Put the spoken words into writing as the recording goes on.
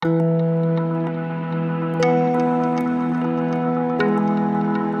Hey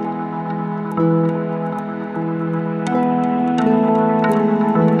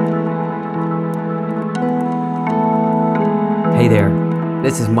there,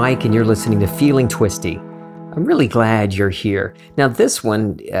 this is Mike and you're listening to Feeling Twisty. I'm really glad you're here. Now this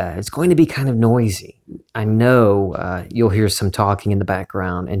one is going to be kind of noisy. I know you'll hear some talking in the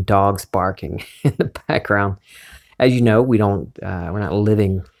background and dogs barking in the background. As you know, we're not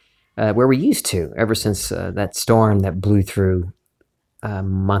living where we used to ever since that storm that blew through a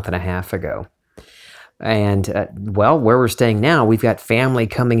month and a half ago. And where we're staying now, we've got family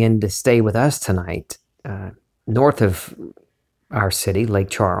coming in to stay with us tonight, north of our city, Lake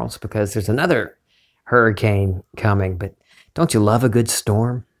Charles, because there's another hurricane coming. But don't you love a good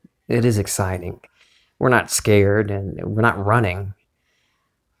storm? It is exciting. We're not scared and we're not running.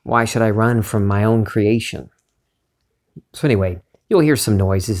 Why should I run from my own creation? So anyway, you'll hear some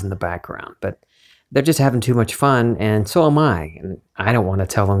noises in the background, but they're just having too much fun, and so am I. And I don't want to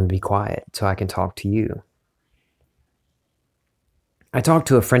tell them to be quiet so I can talk to you. I talked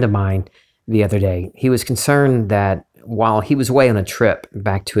to a friend of mine the other day. He was concerned that while he was away on a trip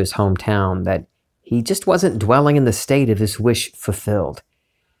back to his hometown, that he just wasn't dwelling in the state of his wish fulfilled.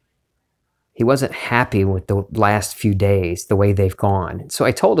 He wasn't happy with the last few days, the way they've gone. So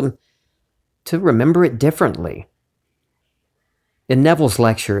I told him to remember it differently. In Neville's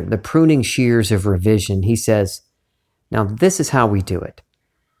lecture, The Pruning Shears of Revision, he says, "Now this is how we do it.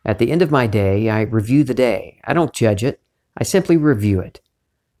 At the end of my day, I review the day. I don't judge it. I simply review it.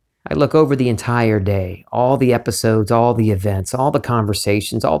 I look over the entire day, all the episodes, all the events, all the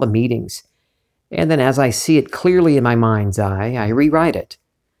conversations, all the meetings. And then as I see it clearly in my mind's eye, I rewrite it.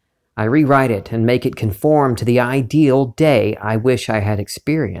 I rewrite it and make it conform to the ideal day I wish I had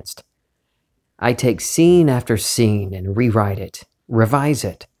experienced. I take scene after scene and rewrite it, revise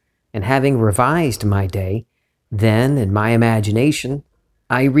it. And having revised my day, then in my imagination,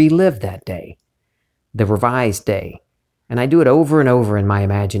 I relive that day, the revised day. And I do it over and over in my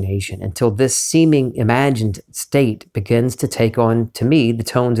imagination until this seeming imagined state begins to take on, to me, the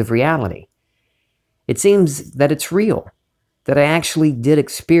tones of reality. It seems that it's real, that I actually did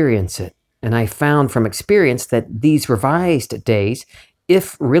experience it, and I found from experience that these revised days,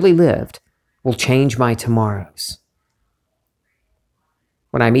 if really lived, will change my tomorrows.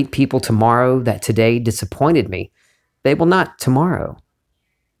 When I meet people tomorrow that today disappointed me, they will not tomorrow.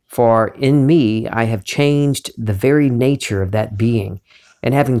 For in me, I have changed the very nature of that being,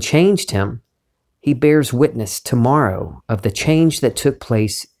 and having changed him, he bears witness tomorrow of the change that took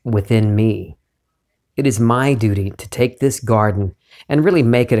place within me. It is my duty to take this garden and really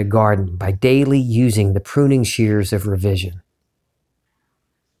make it a garden by daily using the pruning shears of revision."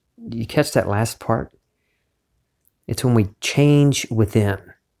 You catch that last part? It's when we change within.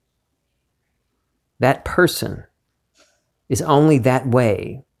 That person is only that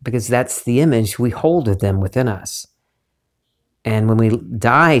way because that's the image we hold of them within us. And when we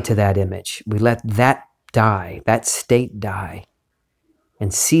die to that image, we let that die, that state die,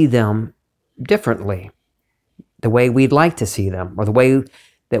 and see them differently, the way we'd like to see them, or the way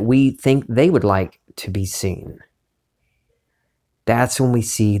that we think they would like to be seen. That's when we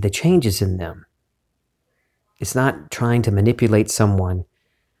see the changes in them. It's not trying to manipulate someone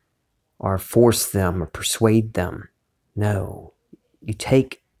or force them or persuade them. No, you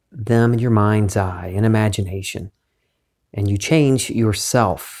take them in your mind's eye and imagination, and you change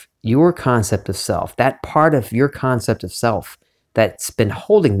yourself, your concept of self, that part of your concept of self that's been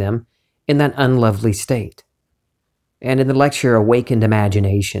holding them in that unlovely state. And in the lecture, Awakened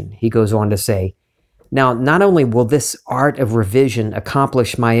Imagination, he goes on to say, "Now, not only will this art of revision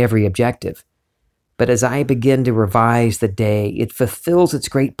accomplish my every objective, but as I begin to revise the day, it fulfills its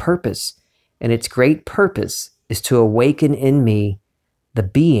great purpose, and its great purpose is to awaken in me the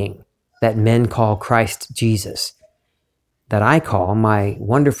being that men call Christ Jesus, that I call my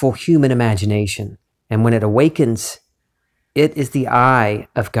wonderful human imagination. And when it awakens, it is the eye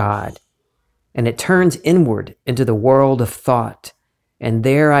of God, and it turns inward into the world of thought. And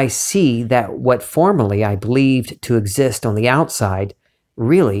there I see that what formerly I believed to exist on the outside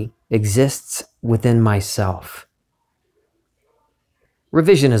really exists within myself."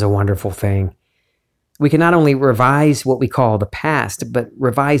 Revision is a wonderful thing. We can not only revise what we call the past, but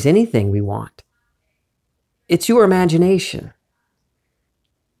revise anything we want. It's your imagination.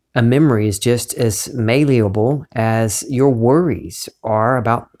 A memory is just as malleable as your worries are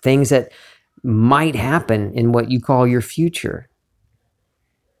about things that might happen in what you call your future.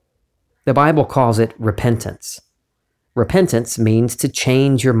 The Bible calls it repentance. Repentance means to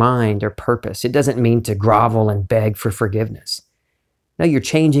change your mind or purpose. It doesn't mean to grovel and beg for forgiveness. No, you're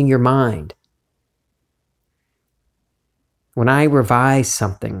changing your mind. When I revise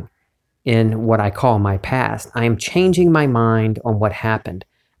something in what I call my past, I am changing my mind on what happened.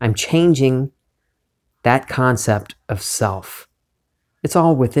 I'm changing that concept of self. It's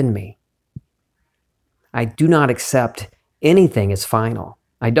all within me. I do not accept anything as final.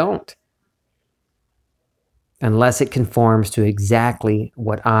 I don't. Unless it conforms to exactly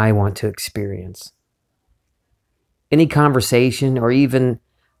what I want to experience. Any conversation or even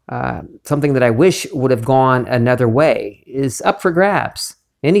something that I wish would have gone another way is up for grabs.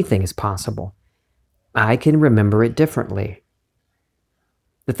 Anything is possible. I can remember it differently.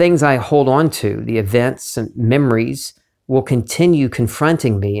 The things I hold on to, the events and memories, will continue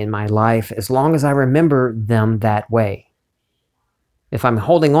confronting me in my life as long as I remember them that way. If I'm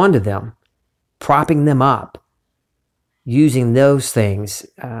holding on to them, propping them up, using those things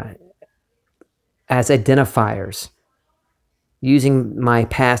as identifiers, using my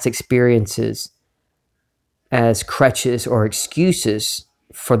past experiences as crutches or excuses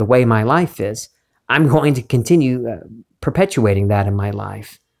for the way my life is, I'm going to continue perpetuating that in my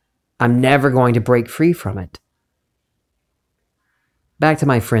life. I'm never going to break free from it. Back to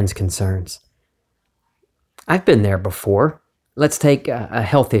my friend's concerns. I've been there before. Let's take a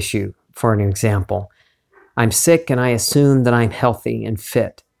health issue for an example. I'm sick and I assume that I'm healthy and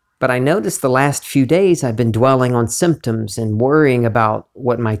fit. But I noticed the last few days I've been dwelling on symptoms and worrying about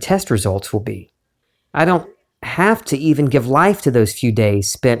what my test results will be. I don't have to even give life to those few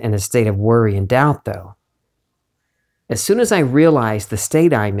days spent in a state of worry and doubt, though. As soon as I realize the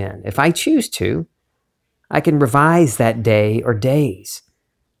state I'm in, if I choose to, I can revise that day or days.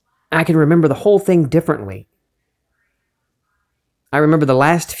 I can remember the whole thing differently. I remember the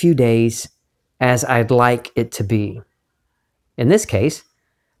last few days as I'd like it to be. In this case,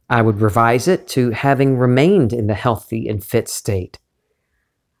 I would revise it to having remained in the healthy and fit state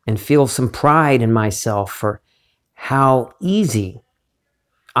and feel some pride in myself for how easy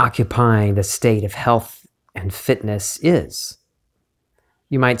occupying the state of health and fitness is.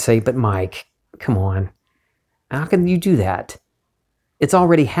 You might say, but Mike, come on. How can you do that? It's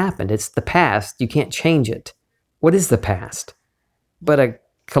already happened. It's the past. You can't change it. What is the past? But a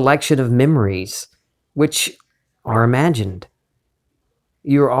collection of memories which are imagined.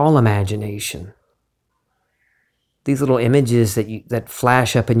 You're all imagination. These little images that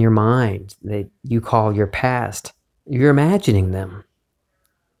flash up in your mind that you call your past, you're imagining them.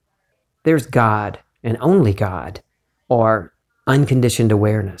 There's God and only God, or unconditioned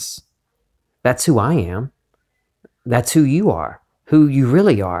awareness. That's who I am. That's who you are, who you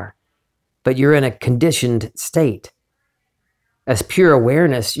really are. But you're in a conditioned state. As pure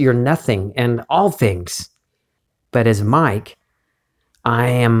awareness, you're nothing and all things. But as Mike, I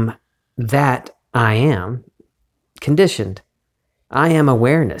am that I am, conditioned. I am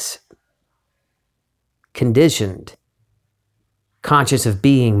awareness, conditioned, conscious of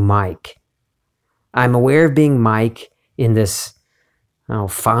being Mike. I'm aware of being Mike in this,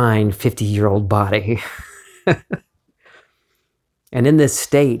 fine 50-year-old body. And in this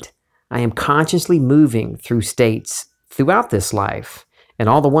state, I am consciously moving through states throughout this life and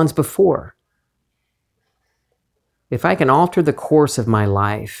all the ones before. If I can alter the course of my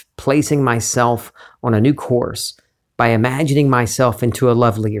life, placing myself on a new course by imagining myself into a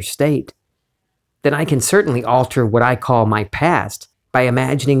lovelier state, then I can certainly alter what I call my past by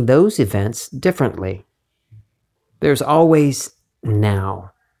imagining those events differently. There's always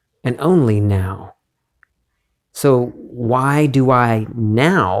now, and only now. So why do I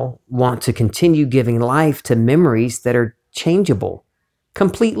now want to continue giving life to memories that are changeable,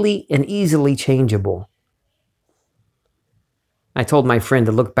 completely and easily changeable? I told my friend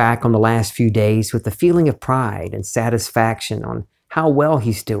to look back on the last few days with a feeling of pride and satisfaction on how well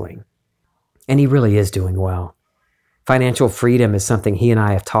he's doing. And he really is doing well. Financial freedom is something he and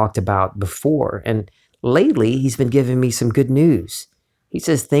I have talked about before, and lately he's been giving me some good news. He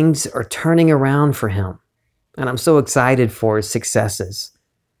says things are turning around for him, and I'm so excited for his successes.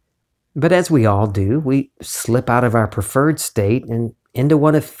 But as we all do, we slip out of our preferred state and into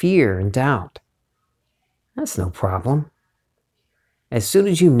one of fear and doubt. That's no problem. As soon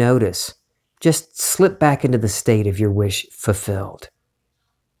as you notice, just slip back into the state of your wish fulfilled.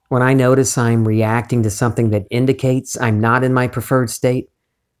 When I notice I'm reacting to something that indicates I'm not in my preferred state,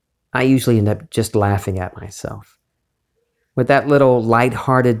 I usually end up just laughing at myself. With that little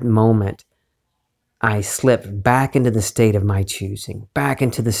lighthearted moment, I slip back into the state of my choosing, back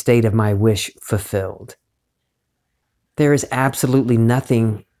into the state of my wish fulfilled. There is absolutely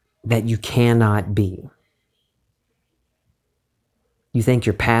nothing that you cannot be. You think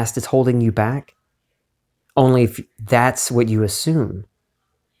your past is holding you back? Only if that's what you assume.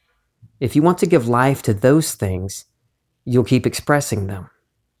 If you want to give life to those things, you'll keep expressing them.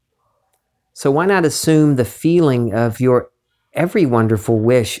 So why not assume the feeling of your every wonderful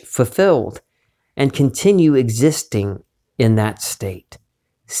wish fulfilled and continue existing in that state,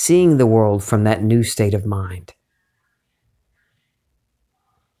 seeing the world from that new state of mind?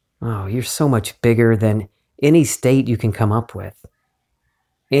 Oh, you're so much bigger than any state you can come up with.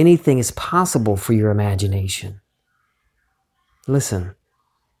 Anything is possible for your imagination. Listen,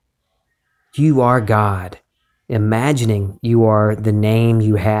 you are God. Imagining you are the name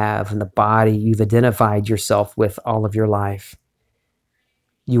you have and the body you've identified yourself with all of your life.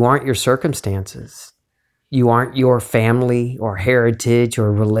 You aren't your circumstances. You aren't your family or heritage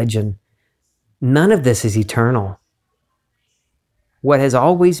or religion. None of this is eternal. What has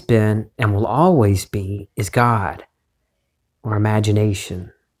always been and will always be is God, or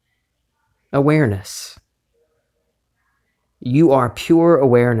imagination, awareness. You are pure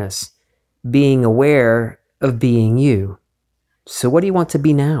awareness, being aware of being you. So what do you want to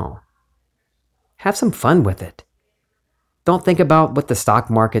be now? Have some fun with it. Don't think about what the stock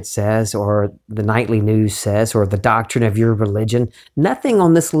market says or the nightly news says or the doctrine of your religion. Nothing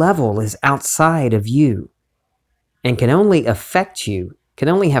on this level is outside of you and can only affect you, can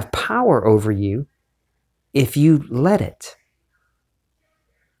only have power over you if you let it.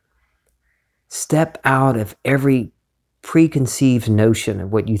 Step out of every preconceived notion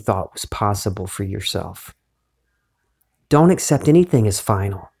of what you thought was possible for yourself. Don't accept anything as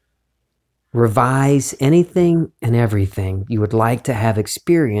final. Revise anything and everything you would like to have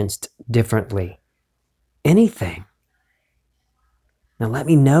experienced differently. Anything. Now let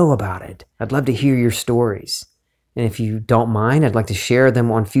me know about it. I'd love to hear your stories. And if you don't mind, I'd like to share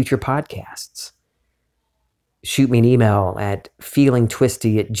them on future podcasts. Shoot me an email at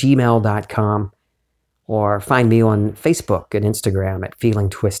feelingtwisty@gmail.com or find me on Facebook and Instagram at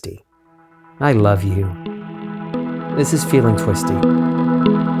feelingtwisty. I love you. This is Feeling Twisty.